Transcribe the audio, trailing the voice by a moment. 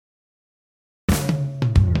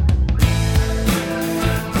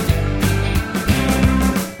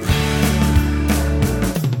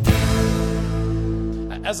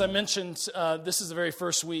as I mentioned, this is the very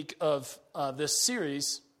first week of this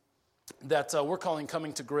series that we're calling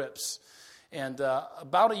Coming to Grips. And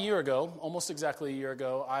about a year ago, almost exactly a year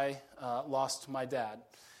ago, I lost my dad.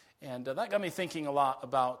 And that got me thinking a lot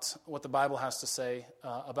about what the Bible has to say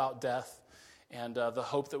about death and the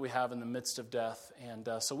hope that we have in the midst of death. And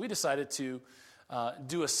so we decided to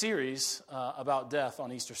do a series about death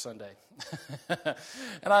on Easter Sunday.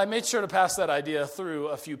 And I made sure to pass that idea through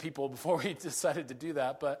a few people before we decided to do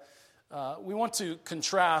that. But we want to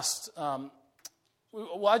contrast. I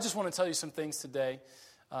just want to tell you some things today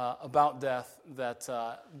about death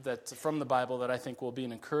that from the Bible that I think will be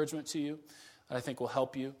an encouragement to you, that I think will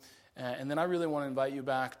help you. And then I really want to invite you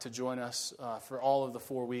back to join us for all of the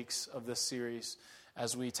 4 weeks of this series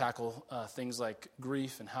as we tackle things like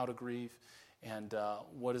grief and how to grieve, and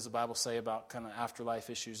what does the Bible say about kind of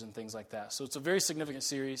afterlife issues and things like that. So it's a very significant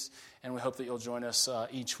series, and we hope that you'll join us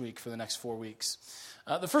each week for the next 4 weeks.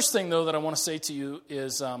 The first thing, though, that I want to say to you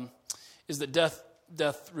is that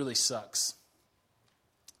death really sucks.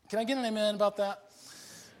 Can I get an amen about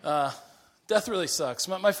that? Death really sucks.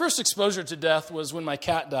 My first exposure to death was when my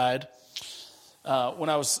cat died when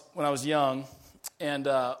I was young, and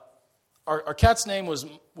our cat's name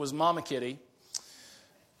was Mama Kitty.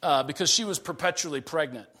 Because she was perpetually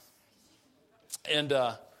pregnant. And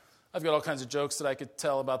I've got all kinds of jokes that I could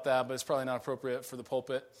tell about that, but it's probably not appropriate for the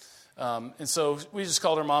pulpit. And so we just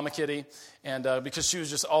called her Mama Kitty, and because she was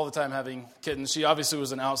just all the time having kittens. She obviously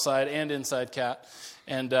was an outside and inside cat.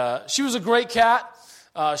 And she was a great cat.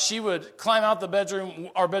 She would climb out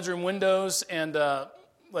our bedroom windows and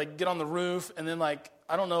get on the roof, and then I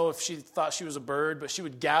don't know if she thought she was a bird, but she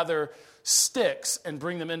would gather sticks and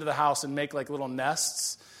bring them into the house and make little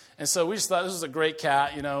nests. And so we just thought this was a great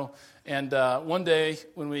cat, And one day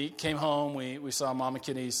when we came home, we saw Mama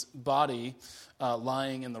Kitty's body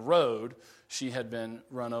lying in the road. She had been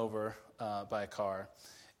run over by a car.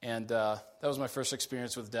 And that was my first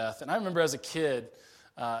experience with death. And I remember as a kid,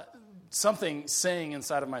 something saying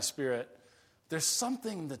inside of my spirit, there's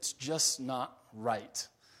something that's just not right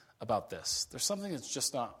about this. There's something that's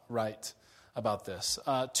just not right about this.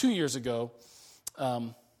 2 years ago,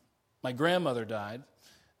 my grandmother died.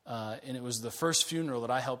 And it was the first funeral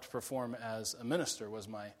that I helped perform as a minister was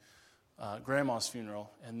my grandma's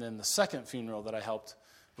funeral. And then the second funeral that I helped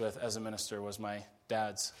with as a minister was my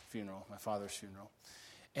dad's funeral, my father's funeral.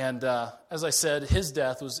 And as I said, his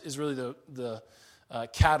death is really the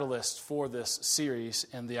catalyst for this series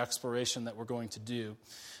and the exploration that we're going to do.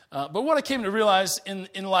 But what I came to realize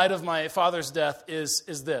in light of my father's death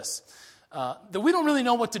is this, that we don't really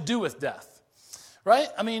know what to do with death. Right?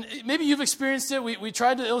 I mean, maybe you've experienced it. We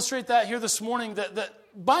tried to illustrate that here this morning, that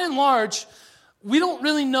by and large, we don't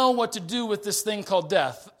really know what to do with this thing called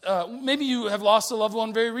death. Maybe you have lost a loved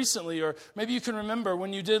one very recently, or maybe you can remember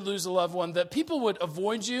when you did lose a loved one, that people would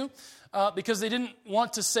avoid you because they didn't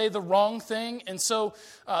want to say the wrong thing. And so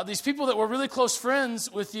these people that were really close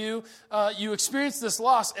friends with you, you experienced this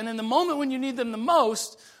loss. And in the moment when you need them the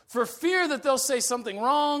most, for fear that they'll say something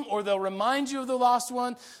wrong or they'll remind you of the lost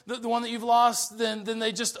one, the one that you've lost, then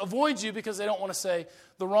they just avoid you because they don't want to say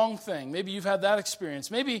the wrong thing. Maybe you've had that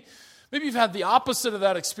experience. Maybe you've had the opposite of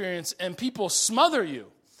that experience, and people smother you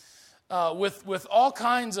with all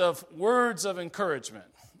kinds of words of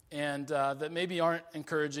encouragement and that maybe aren't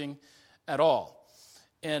encouraging at all.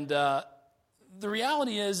 And the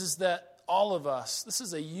reality is that all of us, this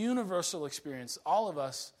is a universal experience, all of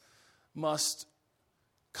us must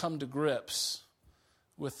come to grips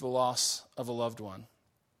with the loss of a loved one.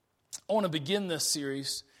 I want to begin this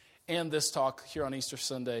series and this talk here on Easter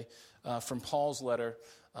Sunday from Paul's letter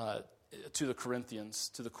to the Corinthians,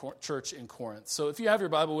 to the church in Corinth. So if you have your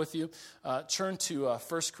Bible with you, turn to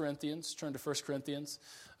 1 Corinthians. Turn to 1 Corinthians.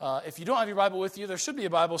 If you don't have your Bible with you, there should be a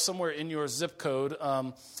Bible somewhere in your zip code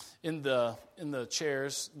in the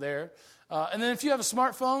chairs there. And then if you have a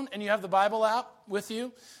smartphone and you have the Bible app with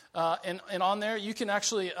you, and on there, you can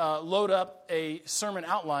actually load up a sermon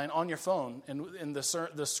outline on your phone, and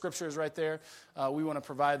the scripture is right there. We want to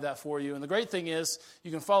provide that for you. And the great thing is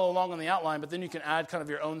you can follow along on the outline, but then you can add kind of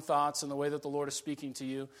your own thoughts and the way that the Lord is speaking to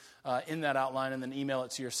you in that outline, and then email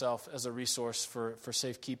it to yourself as a resource for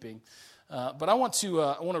safekeeping. But I want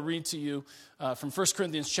to read to you from 1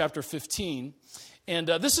 Corinthians chapter 15. And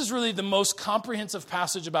this is really the most comprehensive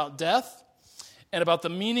passage about death and about the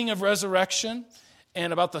meaning of resurrection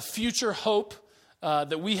and about the future hope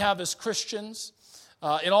that we have as Christians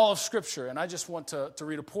in all of Scripture. And I just want to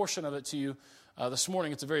read a portion of it to you this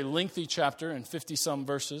morning. It's a very lengthy chapter and 50-some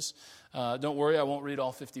verses. Don't worry, I won't read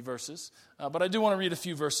all 50 verses. But I do want to read a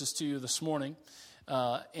few verses to you this morning.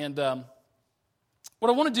 And what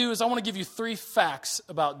I want to do is I want to give you 3 facts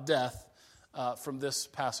about death from this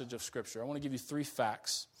passage of Scripture. I want to give you 3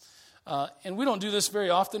 facts. And we don't do this very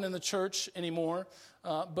often in the church anymore,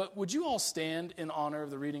 but would you all stand in honor of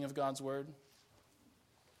the reading of God's Word?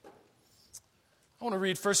 I want to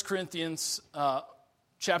read 1 Corinthians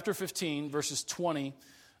chapter 15, verses 20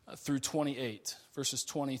 through 28. Verses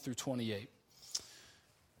 20 through 28.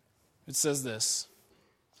 It says this: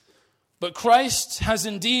 "But Christ has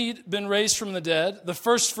indeed been raised from the dead, the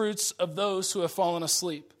firstfruits of those who have fallen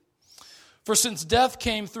asleep. For since death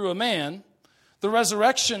came through a man, the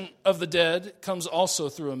resurrection of the dead comes also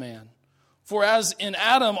through a man. For as in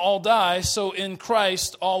Adam all die, so in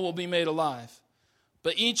Christ all will be made alive,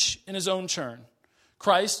 but each in his own turn.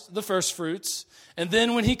 Christ the firstfruits, and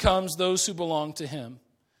then when he comes, those who belong to him.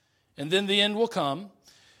 And then the end will come,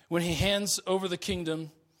 when he hands over the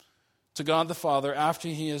kingdom to God the Father, after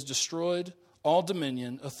he has destroyed all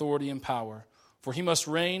dominion, authority, and power. For he must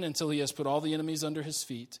reign until he has put all the enemies under his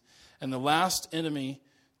feet. And the last enemy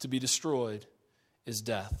to be destroyed is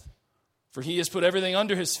death. For he has put everything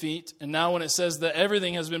under his feet. And now when it says that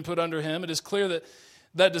everything has been put under him, it is clear that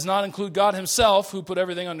that does not include God himself, who put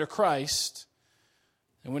everything under Christ.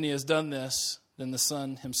 And when he has done this, then the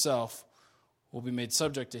Son himself will be made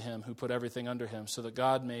subject to him who put everything under him, so that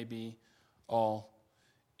God may be all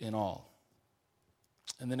in all."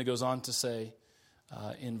 And then it goes on to say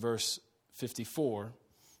in verse 54,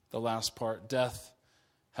 the last part, "Death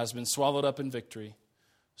has been swallowed up in victory.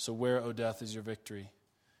 So where, O death, is your victory?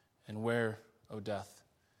 And where, O death,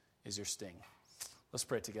 is your sting?" Let's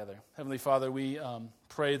pray together. Heavenly Father, we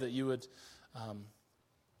pray that you would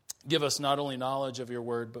give us not only knowledge of your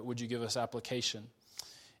word, but would you give us application.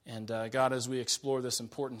 And God, as we explore this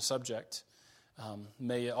important subject,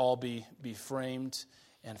 may it all be framed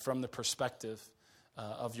and from the perspective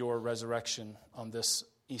of your resurrection on this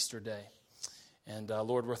Easter day. And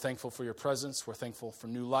Lord, we're thankful for your presence. We're thankful for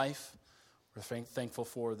new life. We're thankful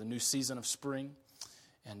for the new season of spring.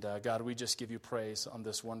 And God, we just give you praise on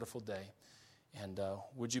this wonderful day. And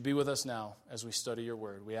would you be with us now as we study your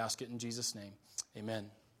word? We ask it in Jesus' name. Amen.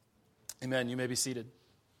 Amen. You may be seated.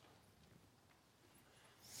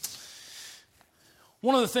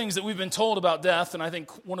 One of the things that we've been told about death, and I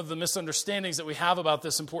think one of the misunderstandings that we have about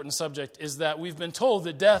this important subject, is that we've been told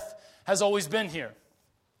that death has always been here.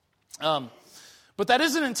 But that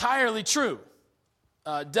isn't entirely true.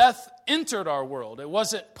 Death entered our world. It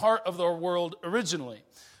wasn't part of our world originally.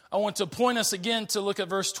 I want to point us again to look at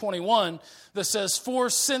verse 21 that says, "For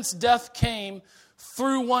since death came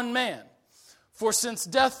through one man." For since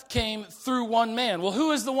death came through one man. Well,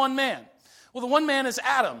 who is the one man? Well, the one man is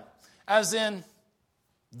Adam, as in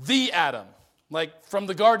the Adam, like from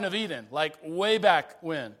the Garden of Eden, like way back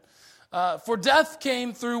when. For death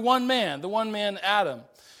came through one man, the one man Adam.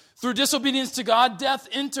 Through disobedience to God, death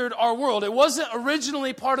entered our world. It wasn't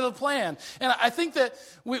originally part of the plan. And I think that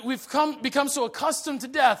we've become so accustomed to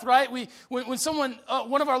death, right? When someone,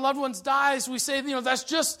 one of our loved ones dies, we say, that's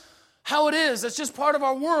just how it is. That's just part of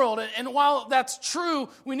our world. And while that's true,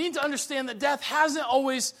 we need to understand that death hasn't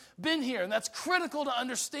always been here. And that's critical to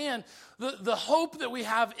understand the hope that we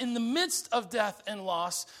have in the midst of death and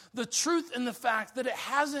loss, the truth and the fact that it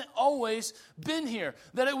hasn't always been here,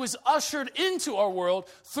 that it was ushered into our world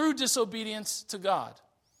through disobedience to God.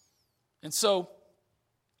 And so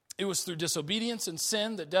it was through disobedience and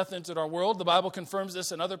sin that death entered our world. The Bible confirms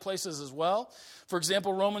this in other places as well. For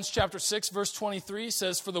example, Romans chapter 6, verse 23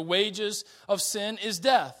 says, "For the wages of sin is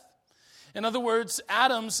death." In other words,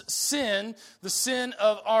 Adam's sin, the sin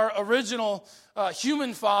of our original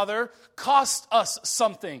human father, cost us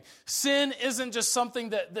something. Sin isn't just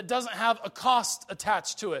something that doesn't have a cost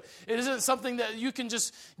attached to it. It isn't something that you can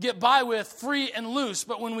just get by with free and loose.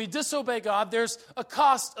 But when we disobey God, there's a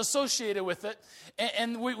cost associated with it.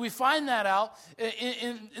 And we find that out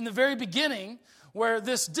in the very beginning, where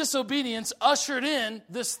this disobedience ushered in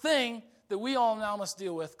this thing that we all now must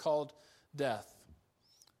deal with called death.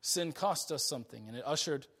 Sin cost us something, and it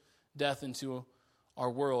ushered death into our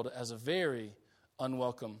world as a very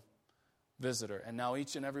unwelcome visitor. And now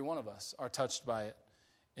each and every one of us are touched by it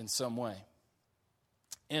in some way.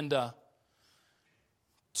 And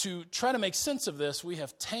to try to make sense of this, we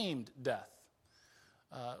have tamed death.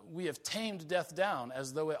 We have tamed death down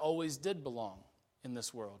as though it always did belong in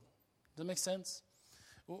this world. Does that make sense?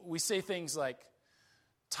 We say things like,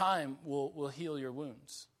 time will heal your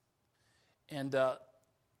wounds. And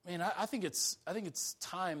I think it's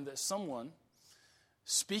time that someone,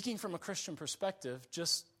 speaking from a Christian perspective,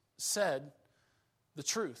 just said the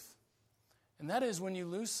truth. And that is, when you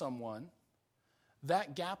lose someone,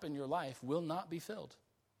 that gap in your life will not be filled.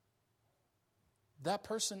 That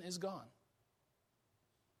person is gone.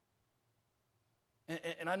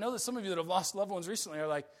 And I know that some of you that have lost loved ones recently are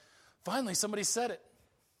like, finally, somebody said it,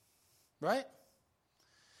 right?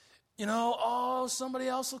 Somebody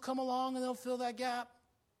else will come along and they'll fill that gap.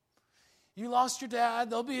 You lost your dad,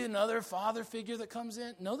 there'll be another father figure that comes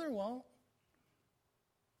in. No, there won't.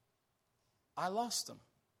 I lost them.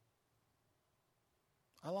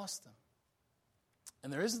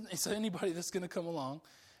 And there isn't anybody that's going to come along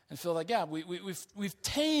and fill that gap. We've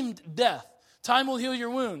tamed death. Time will heal your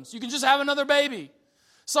wounds. You can just have another baby.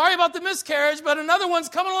 Sorry about the miscarriage, but another one's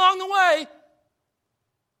coming along the way.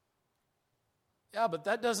 Yeah, but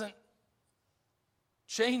that doesn't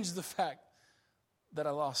change the fact that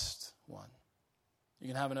I lost one. You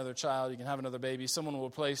can have another child. You can have another baby. Someone will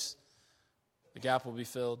replace. The gap will be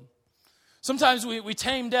filled. Sometimes we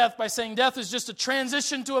tame death by saying death is just a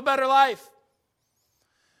transition to a better life.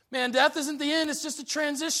 Man, death isn't the end. It's just a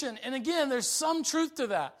transition. And again, there's some truth to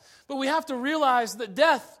that. But we have to realize that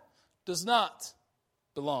death does not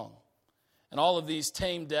belong. And all of these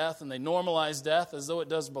tame death and they normalize death as though it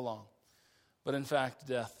does belong. But in fact,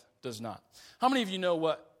 death does not. How many of you know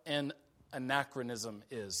what an anachronism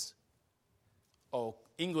is? Oh,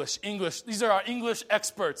 English. These are our English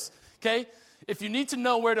experts, okay? If you need to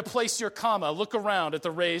know where to place your comma, look around at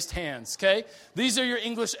the raised hands, okay? These are your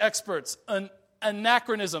English experts. An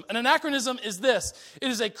anachronism. An anachronism is this.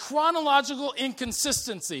 It is a chronological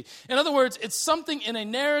inconsistency. In other words, it's something in a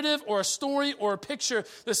narrative or a story or a picture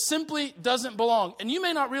that simply doesn't belong. And you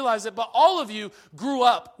may not realize it, but all of you grew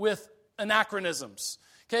up with anachronisms.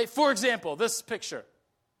 Okay, for example, this picture.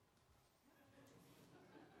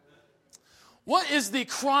 What is the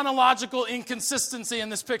chronological inconsistency in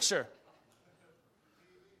this picture?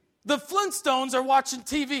 The Flintstones are watching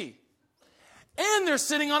TV. And they're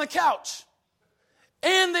sitting on a couch.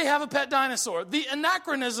 And they have a pet dinosaur. The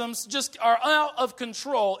anachronisms just are out of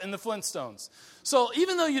control in the Flintstones. So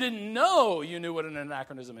even though you didn't know you knew what an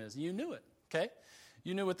anachronism is, you knew it, okay?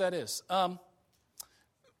 You knew what that is. How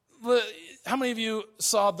many of you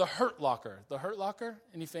saw The Hurt Locker? The Hurt Locker?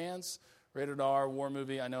 Any fans? Rated R, war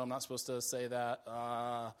movie. I know I'm not supposed to say that.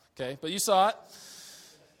 Okay, but you saw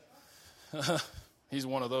it. He's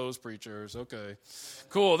one of those preachers. Okay,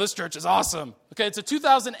 cool. This church is awesome. Okay, it's a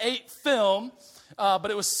 2008 film, but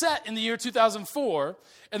it was set in the year 2004.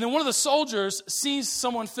 And then one of the soldiers sees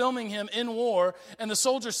someone filming him in war, and the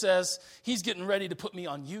soldier says, he's getting ready to put me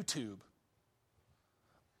on YouTube.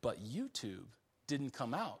 But YouTube didn't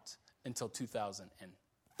come out until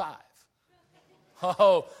 2005.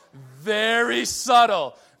 Oh, very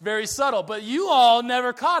subtle, very subtle. But you all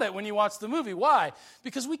never caught it when you watched the movie. Why?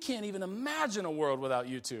 Because we can't even imagine a world without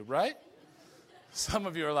YouTube, right? Some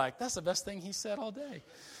of you are like, that's the best thing he said all day.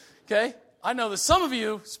 Okay? I know that some of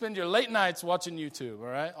you spend your late nights watching YouTube, all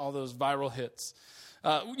right? All those viral hits.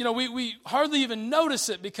 We hardly even notice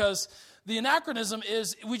it because the anachronism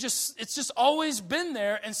is it's just always been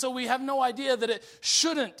there, and so we have no idea that it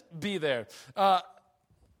shouldn't be there.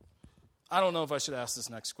 I don't know if I should ask this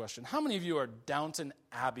next question. How many of you are Downton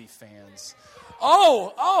Abbey fans?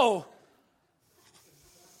 Oh.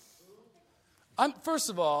 First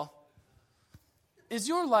of all, is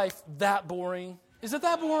your life that boring? Is it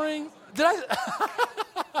that boring?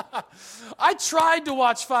 I tried to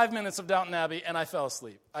watch 5 minutes of Downton Abbey, and I fell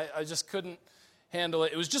asleep. I just couldn't handle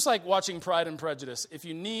it. It was just like watching Pride and Prejudice. If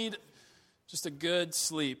you need just a good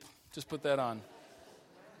sleep, just put that on.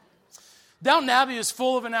 Downton Abbey is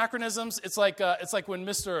full of anachronisms. It's like when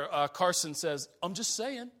Mr. Carson says, "I'm just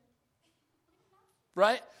saying,"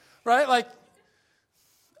 right? Like,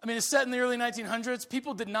 I mean, it's set in the early 1900s.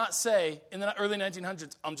 People did not say in the early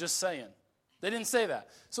 1900s, "I'm just saying." They didn't say that.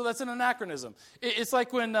 So that's an anachronism. It's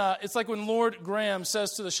like when Lord Graham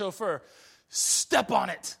says to the chauffeur, "Step on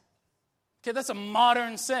it." Okay, that's a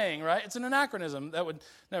modern saying, right? It's an anachronism that would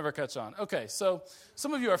never catch on. Okay, so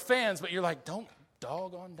some of you are fans, but you're like, don't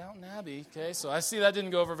dog on Downton Abbey. Okay, so I see that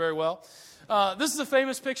didn't go over very well. This is a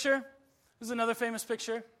famous picture. This is another famous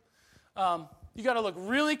picture. You got to look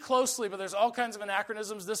really closely, but there's all kinds of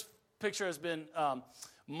anachronisms. This picture has been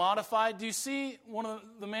modified. Do you see one of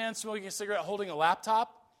the man smoking a cigarette holding a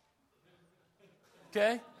laptop?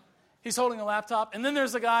 Okay, he's holding a laptop, and then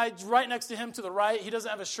there's a guy right next to him to the right. He doesn't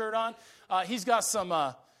have a shirt on. He's got some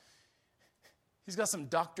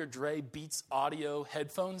Dr. Dre Beats Audio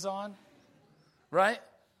headphones on. Right?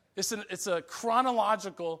 It's a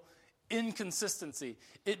chronological inconsistency.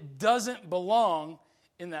 It doesn't belong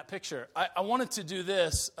in that picture. I wanted to do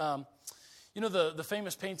this. The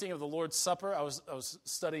famous painting of the Lord's Supper. I was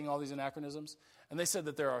studying all these anachronisms, and they said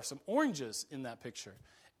that there are some oranges in that picture.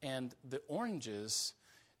 And the oranges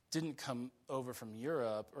didn't come over from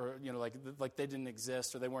Europe, or like they didn't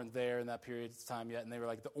exist, or they weren't there in that period of time yet, and they were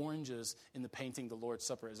like the oranges in the painting the Lord's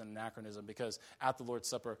Supper is an anachronism, because at the Lord's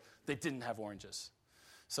Supper they didn't have oranges.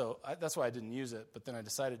 So that's why I didn't use it, but then I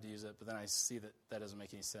decided to use it, but then I see that doesn't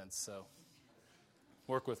make any sense, so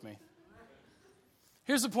work with me.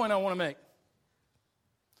 Here's the point I want to make.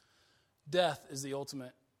 Death is the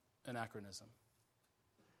ultimate anachronism.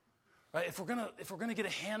 Right? If we're gonna get a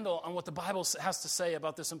handle on what the Bible has to say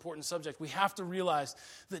about this important subject, we have to realize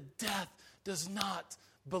that death does not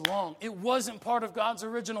belong. It wasn't part of God's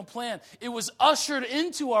original plan. It was ushered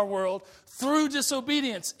into our world through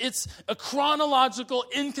disobedience. It's a chronological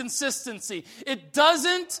inconsistency. It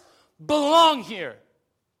doesn't belong here.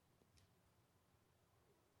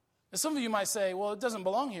 And some of you might say, well, it doesn't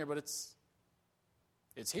belong here, but it's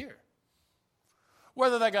here.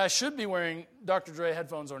 Whether that guy should be wearing Dr. Dre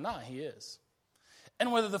headphones or not, he is.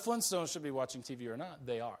 And whether the Flintstones should be watching TV or not,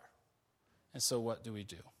 they are. And so what do we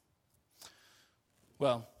do?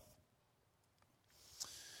 Well,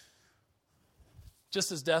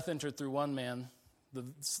 just as death entered through one man, the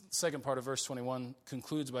second part of verse 21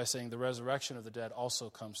 concludes by saying the resurrection of the dead also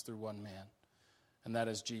comes through one man, and that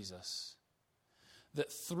is Jesus. That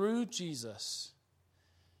through Jesus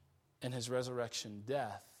and his resurrection,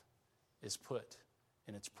 death is put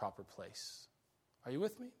in its proper place. Are you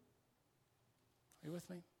with me? Are you with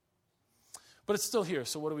me? But it's still here,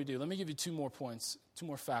 so what do we do? Let me give you two more points, two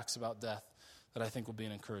more facts about death that I think will be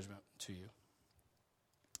an encouragement to you.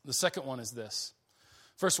 The second one is this.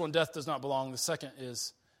 First one, death does not belong. The second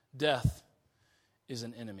is death is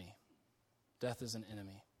an enemy. Death is an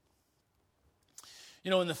enemy.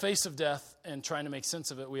 In the face of death and trying to make sense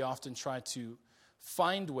of it, we often try to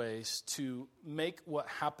find ways to make what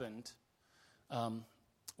happened,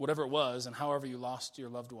 whatever it was, and however you lost your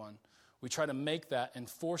loved one, we try to make that and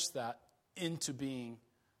force that into being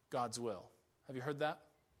God's will. Have you heard that?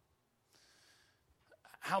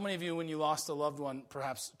 How many of you, when you lost a loved one,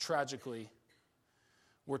 perhaps tragically,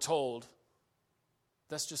 were told,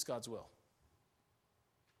 that's just God's will?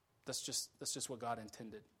 That's just what God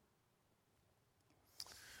intended.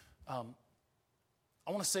 I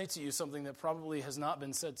want to say to you something that probably has not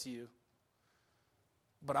been said to you,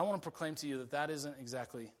 but I want to proclaim to you that isn't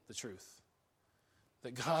exactly the truth.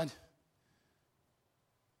 That God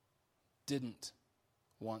didn't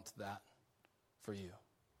want that for you.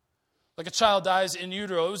 Like a child dies in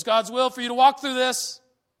utero, it was God's will for you to walk through this.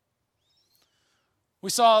 We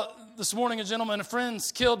saw this morning a gentleman and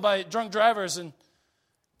friends killed by drunk drivers, and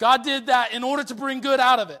God did that in order to bring good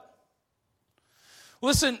out of it.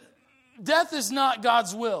 Listen, death is not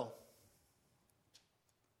God's will.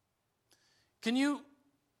 Do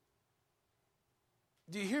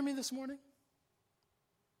you hear me this morning?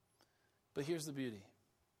 But here's the beauty.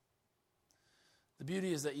 The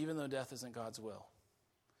beauty is that even though death isn't God's will,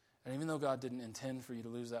 and even though God didn't intend for you to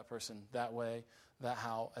lose that person that way, that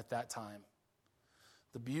how, at that time,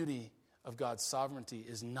 the beauty of God's sovereignty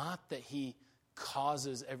is not that he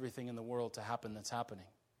causes everything in the world to happen that's happening,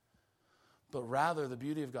 but rather the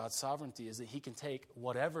beauty of God's sovereignty is that he can take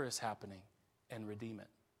whatever is happening and redeem it.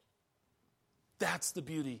 That's the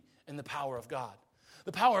beauty and the power of God.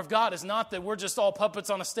 The power of God is not that we're just all puppets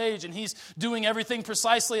on a stage and he's doing everything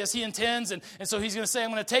precisely as he intends. And so he's going to say, I'm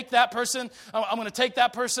going to take that person. I'm going to take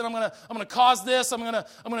that person. I'm going to cause this. I'm going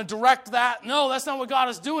to direct that. No, that's not what God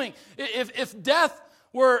is doing. If death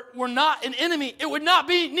were not an enemy, it would not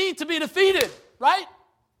need to be defeated, right?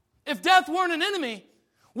 If death weren't an enemy,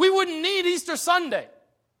 we wouldn't need Easter Sunday.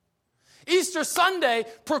 Easter Sunday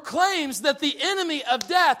proclaims that the enemy of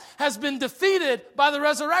death has been defeated by the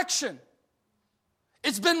resurrection.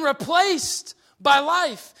 It's been replaced by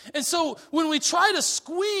life. And so when we try to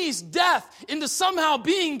squeeze death into somehow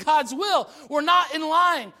being God's will, we're not in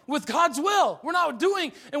line with God's will. We're not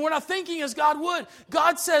doing and we're not thinking as God would.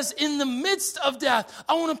 God says, in the midst of death,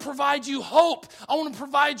 I want to provide you hope. I want to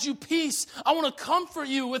provide you peace. I want to comfort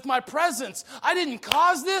you with my presence. I didn't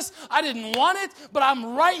cause this. I didn't want it, but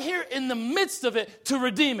I'm right here in the midst of it to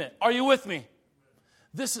redeem it. Are you with me?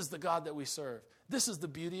 This is the God that we serve. This is the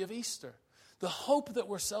beauty of Easter. The hope that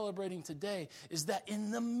we're celebrating today is that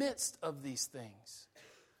in the midst of these things,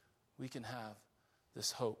 we can have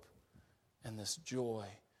this hope and this joy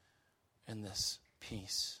and this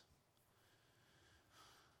peace.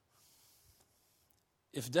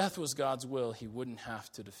 If death was God's will, he wouldn't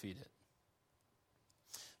have to defeat it.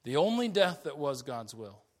 The only death that was God's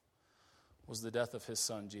will was the death of his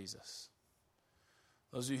son, Jesus.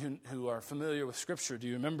 Those of you who are familiar with Scripture, do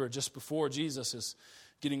you remember just before Jesus is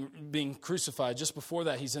being crucified. Just before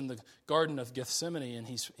that, he's in the Garden of Gethsemane, and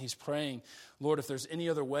he's praying, Lord, if there's any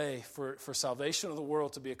other way for salvation of the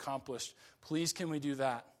world to be accomplished, please can we do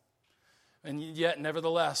that? And yet,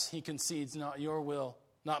 nevertheless, he concedes, not your will,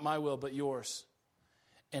 not my will, but yours.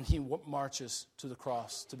 And he marches to the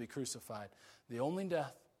cross to be crucified. The only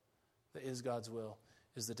death that is God's will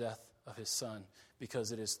is the death of his Son,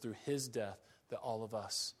 because it is through his death that all of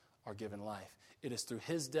us are given life. It is through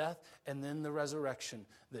his death and then the resurrection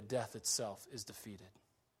that death itself is defeated.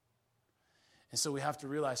 And so we have to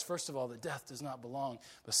realize, first of all, that death does not belong.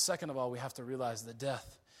 But second of all, we have to realize that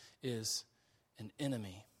death is an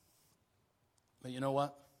enemy. But you know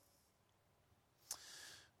what?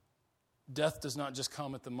 Death does not just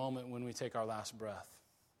come at the moment when we take our last breath.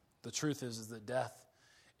 The truth is that death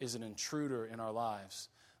is an intruder in our lives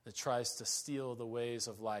that tries to steal the ways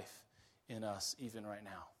of life in us even right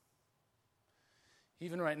now.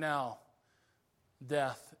 Even right now,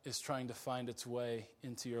 death is trying to find its way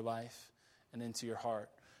into your life and into your heart.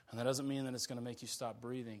 And that doesn't mean that it's going to make you stop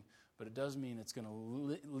breathing, but it does mean it's going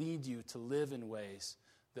to lead you to live in ways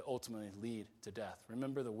that ultimately lead to death.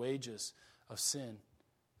 Remember, the wages of sin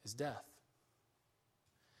is death.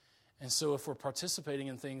 And so if we're participating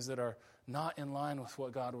in things that are not in line with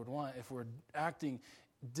what God would want, if we're acting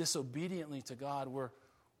disobediently to God,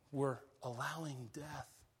 we're allowing death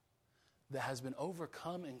that has been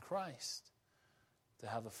overcome in Christ to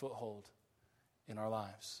have a foothold in our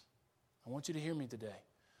lives. I want you to hear me today.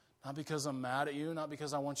 Not because I'm mad at you, not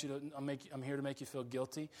because I'm here to make you feel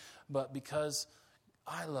guilty, but because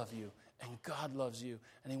I love you and God loves you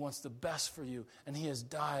and he wants the best for you and he has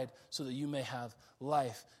died so that you may have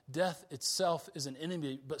life. Death itself is an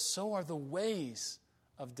enemy, but so are the ways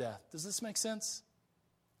of death. Does this make sense?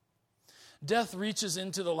 Death reaches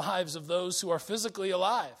into the lives of those who are physically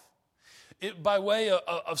alive. By way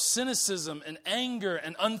of cynicism and anger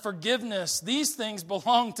and unforgiveness, these things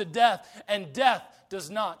belong to death, and death does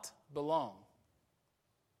not belong.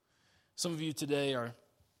 Some of you today are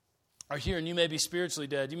here, and you may be spiritually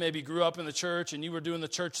dead. You maybe grew up in the church and you were doing the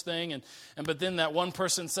church thing, but then that one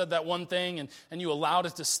person said that one thing and you allowed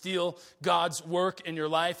it to steal God's work in your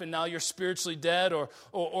life, and now you're spiritually dead.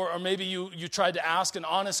 Or maybe you tried to ask an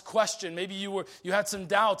honest question. Maybe you had some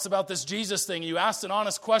doubts about this Jesus thing. You asked an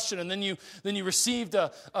honest question, and then you received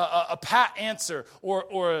a pat answer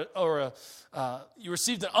or you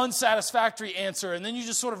received an unsatisfactory answer, and then you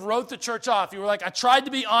just sort of wrote the church off. You were like, I tried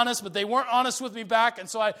to be honest, but they weren't honest with me back, and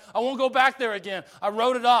so I won't go back there again. I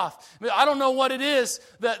wrote it off. I don't know what it is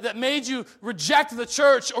that made you reject the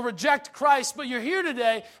church or reject Christ, but you're here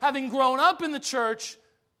today having grown up in the church,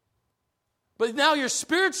 but now you're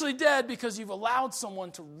spiritually dead because you've allowed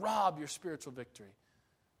someone to rob your spiritual victory.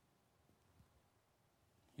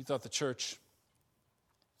 You thought the church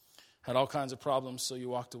had all kinds of problems, so you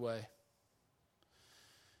walked away.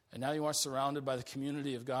 And now you are surrounded by the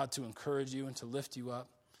community of God to encourage you and to lift you up,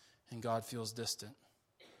 and God feels distant.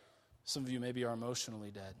 Some of you maybe are emotionally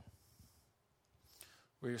dead,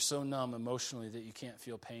 where you're so numb emotionally that you can't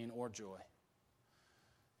feel pain or joy.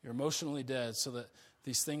 You're emotionally dead so that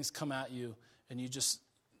these things come at you and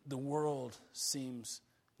the world seems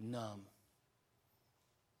numb.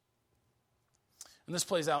 And this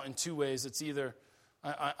plays out in two ways. It's either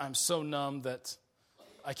I'm so numb that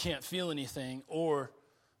I can't feel anything, or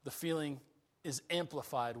the feeling is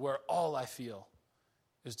amplified where all I feel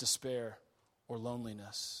is despair or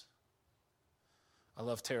loneliness. I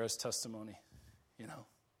love Tara's testimony,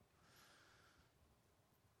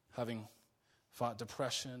 having fought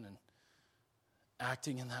depression and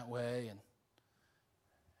acting in that way.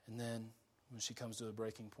 And then when she comes to a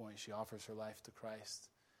breaking point, she offers her life to Christ.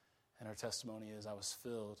 And her testimony is, I was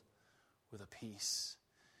filled with a peace,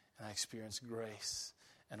 and I experienced grace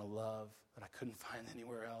and a love that I couldn't find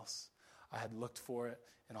anywhere else. I had looked for it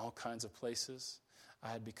in all kinds of places. I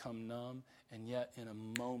had become numb, and yet in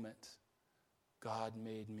a moment, God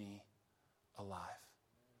made me alive.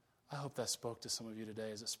 I hope that spoke to some of you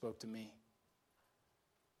today as it spoke to me.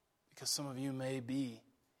 Because some of you may be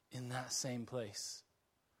in that same place.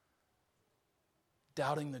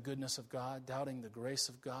 Doubting the goodness of God, doubting the grace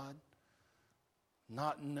of God.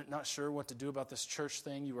 Not sure what to do about this church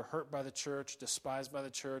thing. You were hurt by the church, despised by the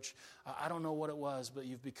church. I don't know what it was, but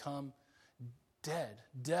you've become dead.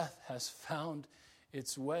 Death has found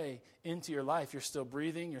its way into your life. You're still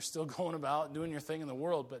breathing. You're still going about doing your thing in the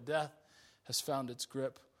world, but death has found its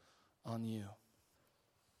grip on you.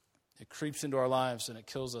 It creeps into our lives and it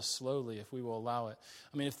kills us slowly if we will allow it.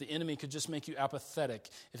 I mean, if the enemy could just make you apathetic,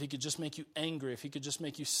 if he could just make you angry, if he could just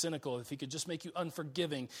make you cynical, if he could just make you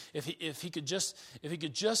unforgiving, if he could just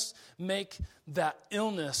make that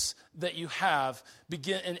illness that you have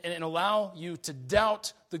begin and allow you to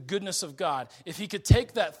doubt the goodness of God. If he could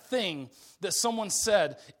take that thing that someone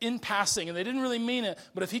said in passing and they didn't really mean it,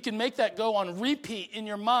 but if he can make that go on repeat in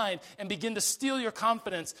your mind and begin to steal your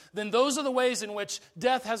confidence, then those are the ways in which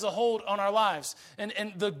death has a hold on our lives. And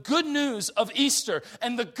the good news of Easter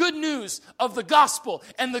and the good news of the gospel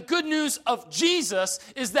and the good news of Jesus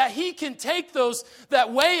is that he can take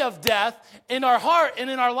that way of death in our heart and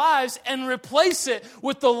in our lives and replace it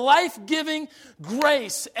with the life-giving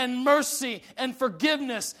grace and mercy and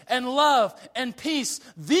forgiveness and love and peace.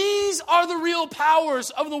 These are the real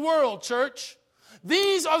powers of the world, church.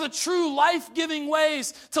 These are the true life-giving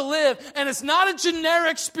ways to live. And it's not a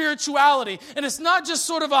generic spirituality. And it's not just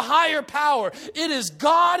sort of a higher power. It is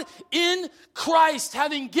God in Christ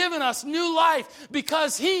having given us new life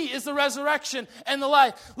because he is the resurrection and the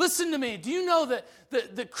life. Listen to me. Do you know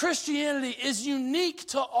that Christianity is unique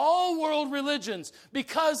to all world religions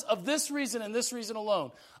because of this reason and this reason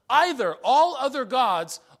alone? Either all other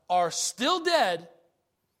gods are still dead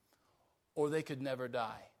or they could never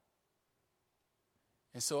die.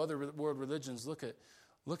 And so other world religions look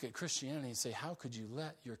at Christianity and say, how could you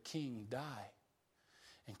let your king die?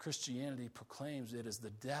 And Christianity proclaims it is the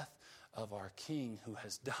death of our king who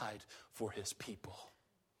has died for his people.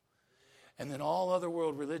 And then all other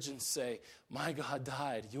world religions say, my God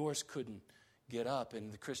died, yours couldn't get up.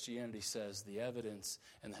 And the Christianity says the evidence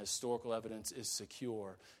and the historical evidence is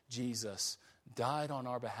secure. Jesus died on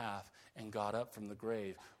our behalf and got up from the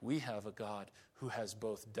grave. We have a God who has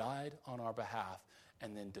both died on our behalf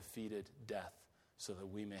and then defeated death so that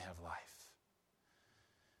we may have life.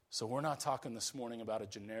 So we're not talking this morning about a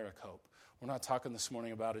generic hope. We're not talking this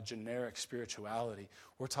morning about a generic spirituality.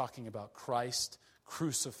 We're talking about Christ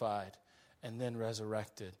crucified and then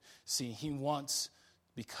resurrected. See, he wants,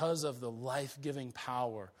 because of the life-giving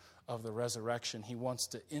power of the resurrection, he wants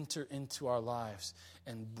to enter into our lives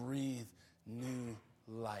and breathe new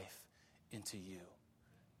life into you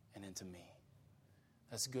and into me.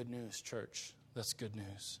 That's good news, church. That's good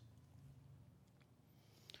news.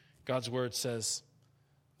 God's word says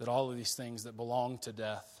that all of these things that belong to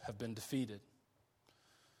death have been defeated.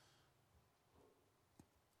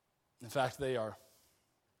 In fact, they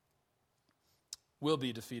will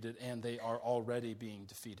be defeated, and they are already being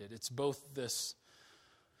defeated. It's both this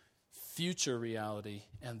future reality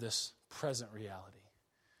and this present reality.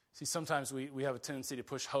 See, sometimes we have a tendency to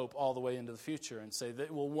push hope all the way into the future and say that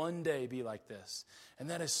it will one day be like this. And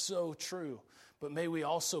that is so true. But may we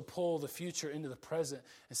also pull the future into the present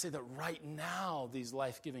and say that right now these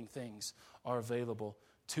life-giving things are available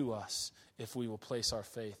to us if we will place our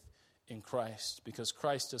faith in Christ. Because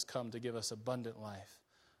Christ has come to give us abundant life,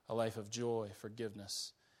 a life of joy,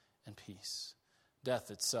 forgiveness, and peace. Death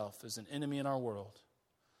itself is an enemy in our world,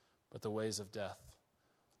 but the ways of death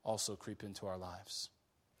also creep into our lives.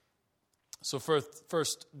 So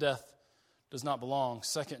first, death does not belong.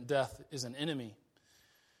 Second, death is an enemy.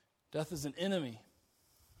 Death is an enemy.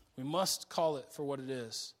 We must call it for what it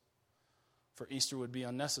is. For Easter would be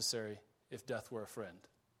unnecessary if death were a friend.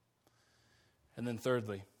 And then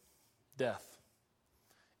thirdly, death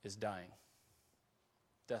is dying.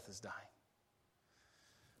 Death is dying.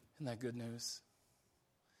 Isn't that good news?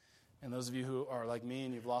 And those of you who are like me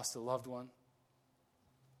and you've lost a loved one,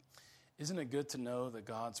 isn't it good to know that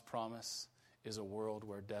God's promise is a world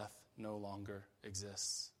where death no longer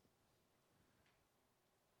exists?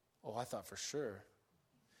 Oh, I thought for sure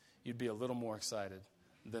you'd be a little more excited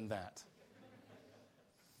than that.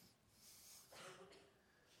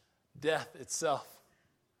 Death itself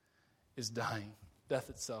is dying.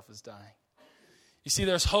 Death itself is dying. You see,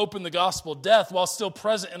 there's hope in the gospel. Death, while still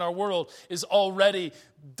present in our world, is already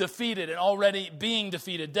defeated and already being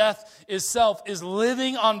defeated. Death itself is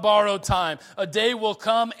living on borrowed time. A day will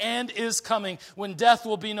come and is coming when death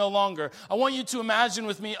will be no longer. I want you to imagine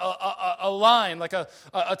with me a line, like a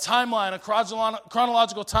timeline, a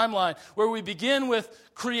chronological timeline, where we begin with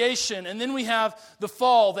creation, and then we have the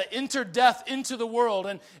fall that entered death into the world.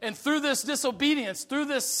 And through this disobedience, through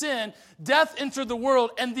this sin, death entered the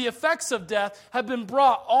world, and the effects of death have been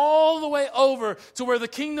brought all the way over to where the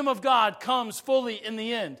kingdom of God comes fully in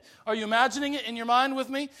the end. Are you imagining it in your mind with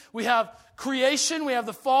me? We have creation, we have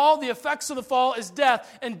the fall. The effects of the fall is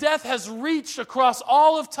death, and death has reached across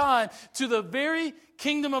all of time to the very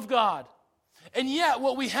kingdom of God. And yet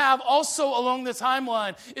what we have also along the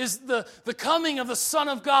timeline is the coming of the Son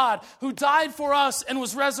of God who died for us and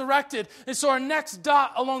was resurrected. And so our next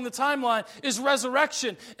dot along the timeline is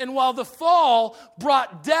resurrection. And while the fall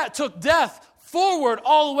took death forward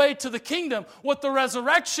all the way to the kingdom, what the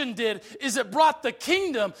resurrection did is it brought the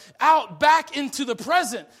kingdom out back into the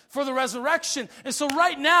present for the resurrection. And so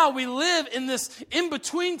right now we live in this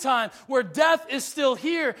in-between time where death is still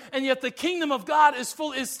here and yet the kingdom of God is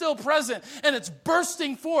still present and it's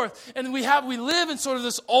bursting forth. And we live in sort of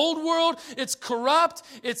this old world. It's corrupt.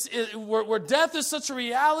 Where death is such a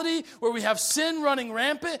reality, where we have sin running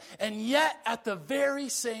rampant, and yet at the very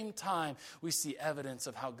same time we see evidence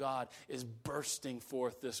of how God is bursting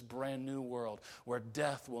forth this brand new world where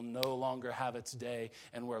death will no longer have its day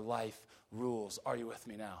and where life rules. Are you with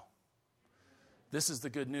me now? This is the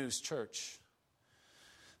good news, church.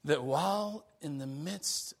 That while in the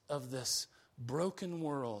midst of this broken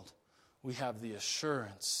world, we have the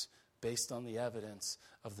assurance based on the evidence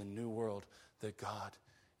of the new world that God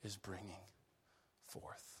is bringing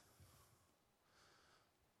forth.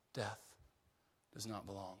 Death does not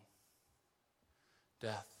belong.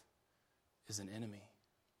 Death is an enemy.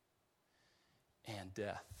 And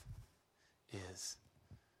death is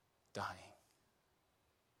dying.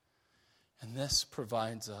 And this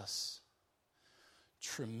provides us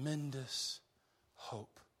tremendous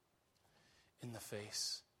hope in the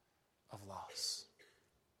face of loss.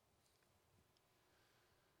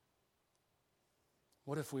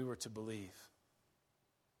 What if we were to believe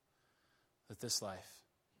that this life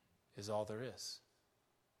is all there is?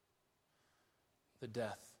 That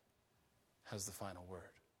death has the final word.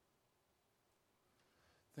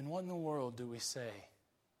 Then what in the world do we say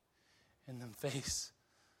in the face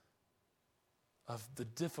of the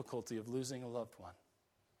difficulty of losing a loved one?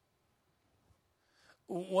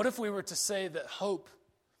 What if we were to say that hope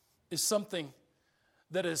is something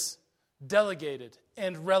that is delegated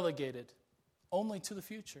and relegated only to the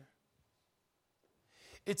future?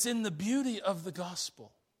 It's in the beauty of the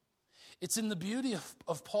gospel. It's in the beauty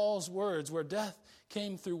of Paul's words where death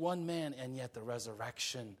came through one man and yet the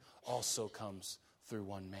resurrection also comes through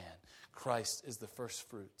one man. Christ is the first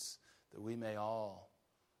fruits that we may all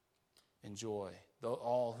enjoy. Though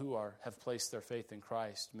all who have placed their faith in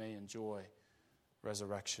Christ may enjoy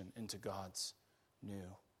resurrection into God's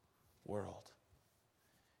new world.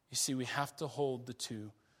 You see, we have to hold the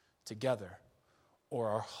two together or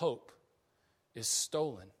our hope is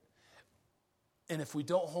stolen. And if we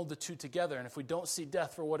don't hold the two together, and if we don't see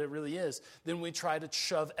death for what it really is, then we try to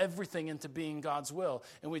shove everything into being God's will.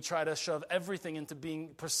 And we try to shove everything into being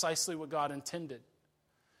precisely what God intended.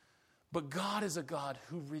 But God is a God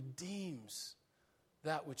who redeems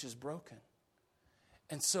that which is broken.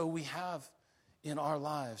 And so we have in our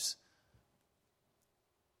lives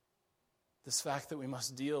this fact that we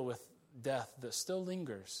must deal with death that still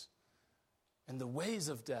lingers. And the ways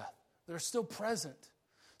of death that are still present.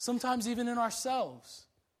 Sometimes even in ourselves.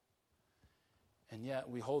 And yet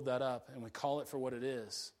we hold that up and we call it for what it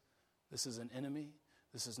is. This is an enemy.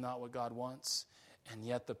 This is not what God wants. And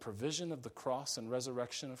yet the provision of the cross and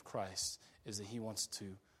resurrection of Christ is that he wants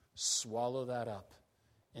to swallow that up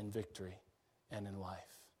in victory and in life.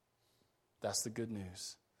 That's the good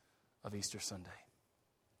news of Easter Sunday.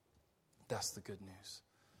 That's the good news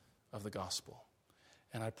of the gospel.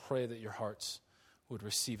 And I pray that your hearts would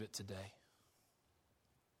receive it today.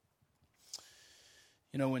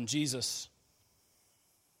 You know, when Jesus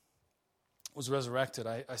was resurrected,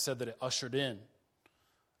 I said that it ushered in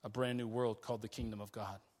a brand new world called the kingdom of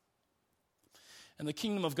God. And the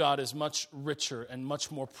kingdom of God is much richer and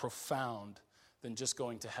much more profound than just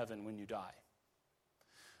going to heaven when you die.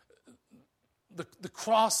 The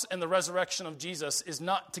cross and the resurrection of Jesus is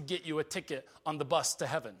not to get you a ticket on the bus to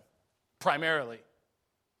heaven, primarily.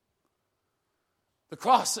 The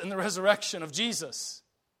cross and the resurrection of Jesus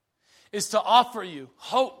is to offer you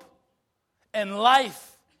hope and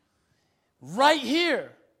life right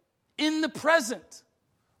here, in the present,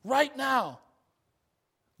 right now,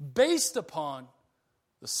 based upon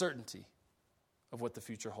the certainty of what the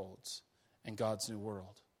future holds and God's new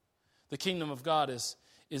world. The kingdom of God is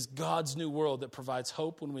God's new world that provides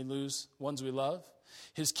hope when we lose ones we love.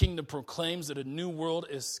 His kingdom proclaims that a new world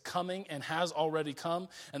is coming and has already come.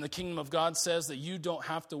 And the kingdom of God says that you don't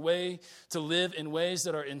have to live in ways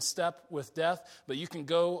that are in step with death, but you can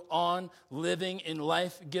go on living in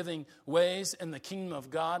life-giving ways. And the kingdom of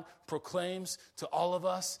God proclaims to all of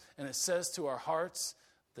us, and it says to our hearts,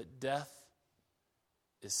 that death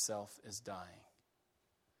itself is dying.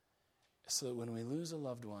 So that when we lose a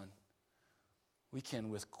loved one, we can,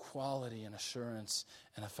 with quality and assurance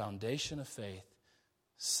and a foundation of faith,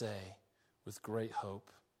 say with great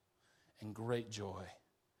hope and great joy.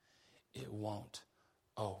 It won't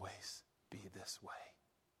always be this way.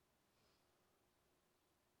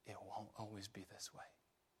 It won't always be this way.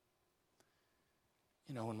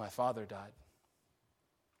 You know, when my father died,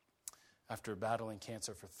 after battling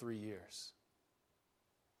cancer for 3 years,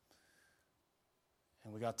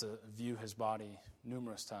 and we got to view his body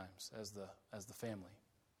numerous times as the family.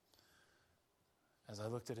 As I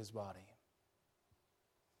looked at his body,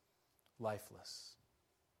 lifeless,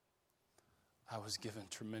 I was given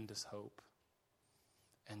tremendous hope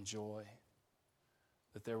and joy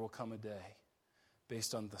that there will come a day,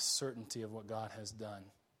 based on the certainty of what God has done,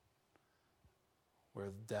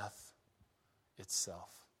 where death itself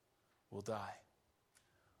will die,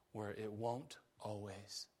 where it won't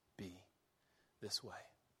always be this way.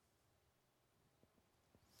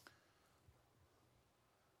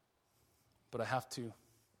 But I have to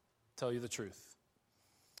tell you the truth.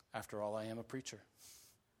 After all, I am a preacher.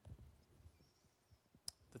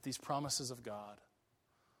 That these promises of God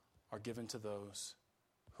are given to those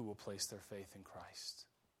who will place their faith in Christ.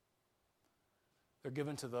 They're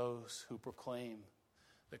given to those who proclaim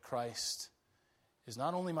that Christ is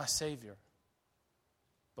not only my Savior,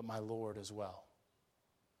 but my Lord as well.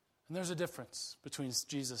 And there's a difference between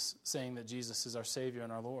Jesus saying that Jesus is our Savior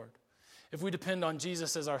and our Lord. If we depend on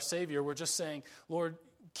Jesus as our Savior, we're just saying, Lord,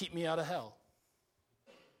 keep me out of hell.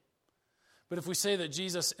 But if we say that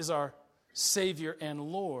Jesus is our Savior and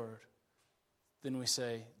Lord, then we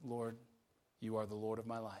say, Lord, you are the Lord of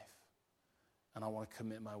my life, and I want to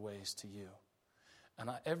commit my ways to you. And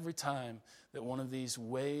every time that one of these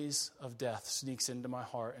ways of death sneaks into my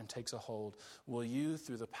heart and takes a hold, will you,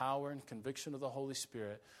 through the power and conviction of the Holy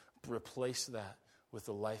Spirit, replace that with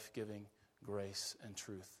the life-giving grace and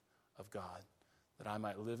truth of God, that I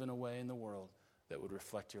might live in a way in the world that would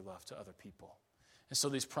reflect your love to other people. And so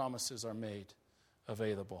these promises are made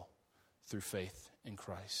available through faith in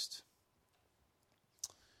Christ.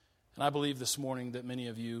 And I believe this morning that many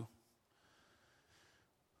of you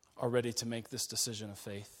are ready to make this decision of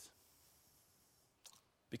faith.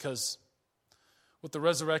 Because what the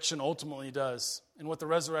resurrection ultimately does, and what the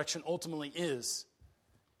resurrection ultimately is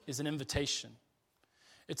an invitation.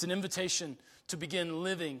 It's an invitation to begin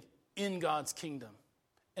living in God's kingdom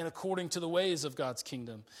and according to the ways of God's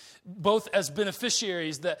kingdom. Both as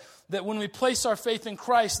beneficiaries, that when we place our faith in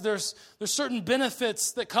Christ, there's certain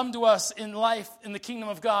benefits that come to us in life in the kingdom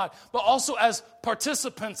of God, but also as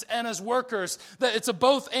participants and as workers, that it's a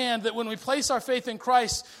both and, that when we place our faith in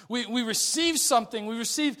Christ, we receive something, we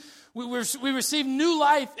receive new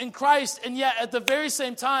life in Christ, and yet at the very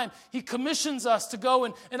same time, He commissions us to go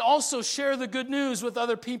and also share the good news with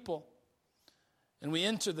other people. And we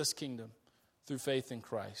enter this kingdom through faith in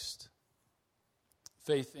Christ.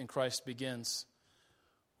 Faith in Christ begins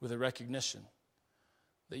with a recognition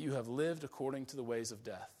that you have lived according to the ways of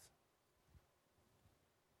death.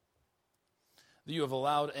 That you have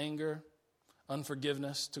allowed anger,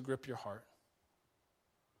 unforgiveness to grip your heart.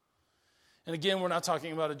 And again, we're not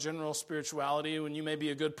talking about a general spirituality when you may be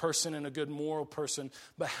a good person and a good moral person,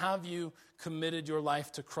 but have you committed your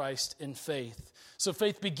life to Christ in faith? So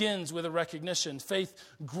faith begins with a recognition. Faith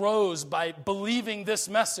grows by believing this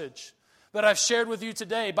message that I've shared with you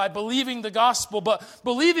today, by believing the gospel. But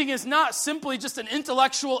believing is not simply just an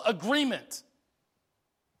intellectual agreement.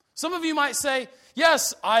 Some of you might say,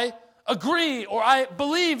 yes, I agree, or I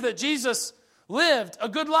believe that Jesus lived a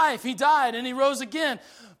good life. He died and He rose again.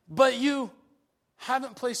 But you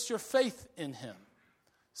haven't placed your faith in Him.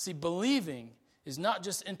 See, believing is not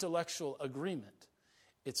just intellectual agreement.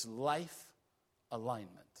 It's life alignment.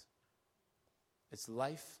 It's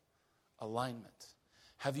life alignment.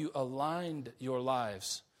 Have you aligned your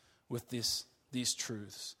lives with these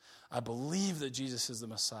truths? I believe that Jesus is the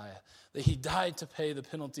Messiah, that He died to pay the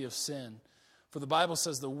penalty of sin. For the Bible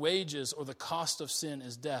says the wages or the cost of sin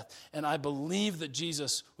is death. And I believe that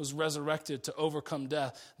Jesus was resurrected to overcome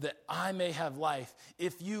death, that I may have life.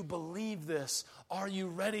 If you believe this, are you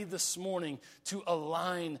ready this morning to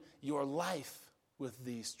align your life with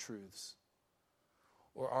these truths?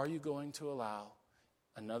 Or are you going to allow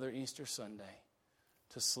another Easter Sunday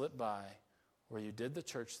to slip by where you did the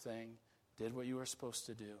church thing, did what you were supposed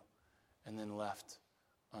to do, and then left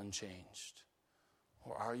unchanged?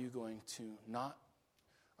 Or are you going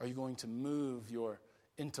to move your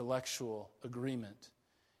intellectual agreement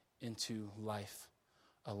into life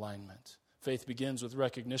alignment? Faith begins with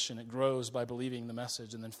recognition. It grows by believing the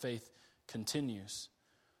message, and then faith continues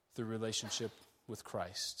through relationship with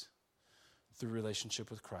Christ. Through relationship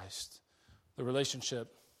with Christ. The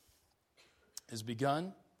relationship is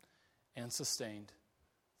begun and sustained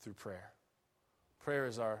through prayer. Prayer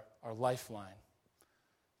is our lifeline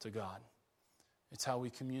to God. It's how we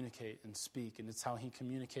communicate and speak, and it's how he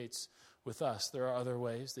communicates with us. There are other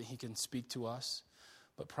ways that he can speak to us,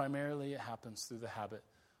 but primarily it happens through the habit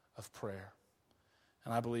of prayer.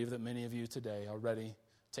 And I believe that many of you today are ready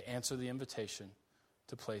to answer the invitation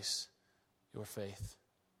to place your faith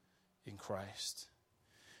in Christ.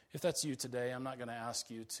 If that's you today, I'm not going to ask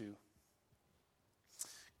you to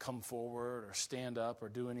come forward or stand up or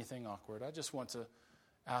do anything awkward. I just want to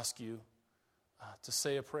ask you to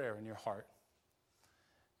say a prayer in your heart.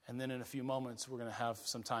 And then in a few moments, we're going to have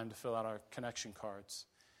some time to fill out our connection cards.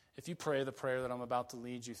 If you pray the prayer that I'm about to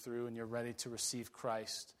lead you through and you're ready to receive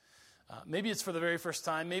Christ, maybe it's for the very first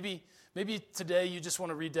time. Maybe today you just want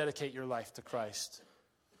to rededicate your life to Christ.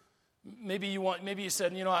 Maybe you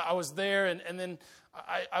said, I was there and then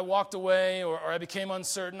I walked away or I became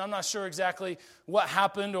uncertain. I'm not sure exactly what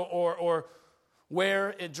happened or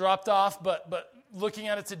where it dropped off, but looking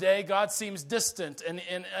at it today, God seems distant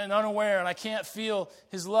and unaware, and I can't feel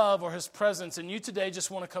his love or his presence. And you today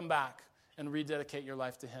just want to come back and rededicate your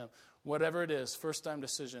life to him. Whatever it is, first-time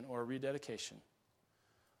decision or a rededication,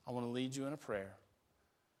 I want to lead you in a prayer,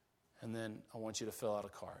 and then I want you to fill out a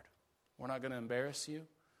card. We're not going to embarrass you.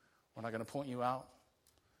 We're not going to point you out.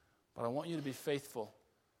 But I want you to be faithful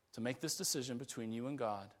to make this decision between you and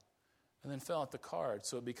God, and then fill out the card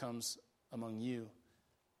so it becomes among you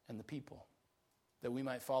and the people, that we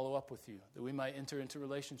might follow up with you, that we might enter into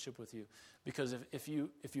relationship with you. Because if you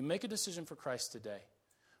make a decision for Christ today,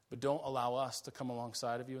 but don't allow us to come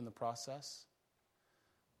alongside of you in the process,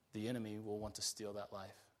 the enemy will want to steal that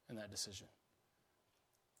life and that decision.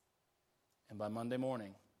 And by Monday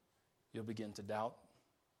morning, you'll begin to doubt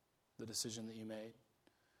the decision that you made.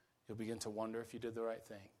 You'll begin to wonder if you did the right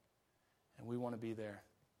thing. And we want to be there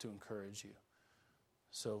to encourage you.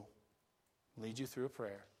 So, lead you through a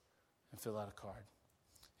prayer and fill out a card.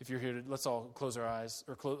 If you're here, let's all close our eyes,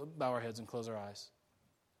 or bow our heads and close our eyes.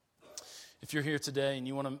 If you're here today and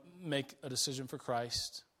you want to make a decision for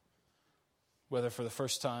Christ, whether for the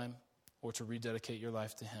first time or to rededicate your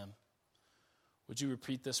life to him, would you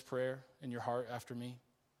repeat this prayer in your heart after me?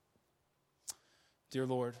 Dear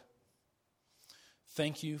Lord,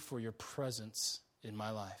 thank you for your presence in my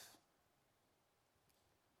life.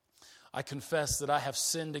 I confess that I have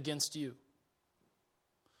sinned against you.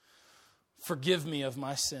 Forgive me of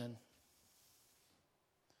my sin.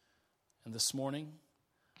 And this morning,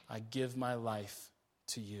 I give my life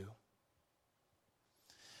to you.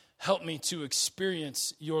 Help me to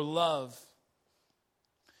experience your love,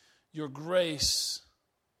 your grace,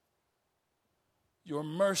 your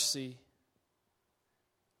mercy,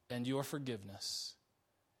 and your forgiveness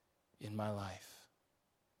in my life.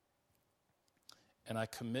 And I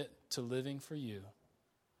commit to living for you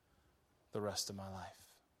the rest of my life.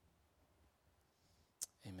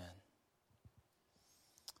 Amen.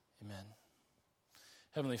 Amen.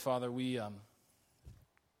 Heavenly Father, we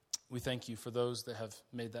thank you for those that have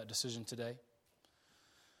made that decision today.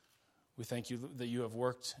 We thank you that you have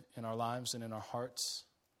worked in our lives and in our hearts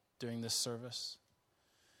during this service.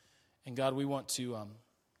 And God, we want to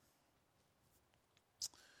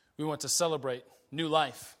celebrate new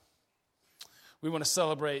life. We want to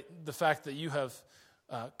celebrate the fact that you have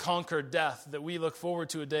conquered death, that we look forward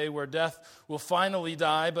to a day where death will finally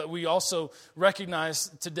die, but we also recognize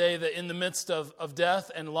today that in the midst of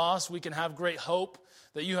death and loss, we can have great hope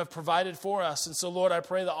that you have provided for us. And so, Lord, I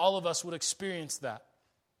pray that all of us would experience that,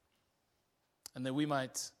 and that we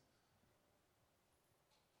might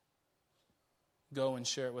go and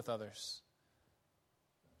share it with others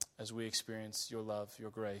as we experience your love, your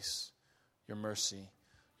grace, your mercy,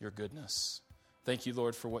 your goodness. Thank you,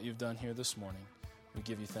 Lord, for what you've done here this morning. We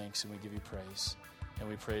give you thanks and we give you praise. And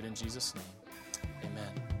we pray it in Jesus' name.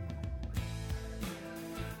 Amen.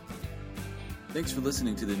 Thanks for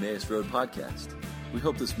listening to the Emmaus Road podcast. We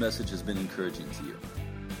hope this message has been encouraging to you.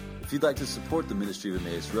 If you'd like to support the ministry of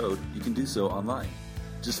Emmaus Road, you can do so online.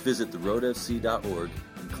 Just visit theroadfc.org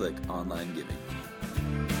and click Online Giving.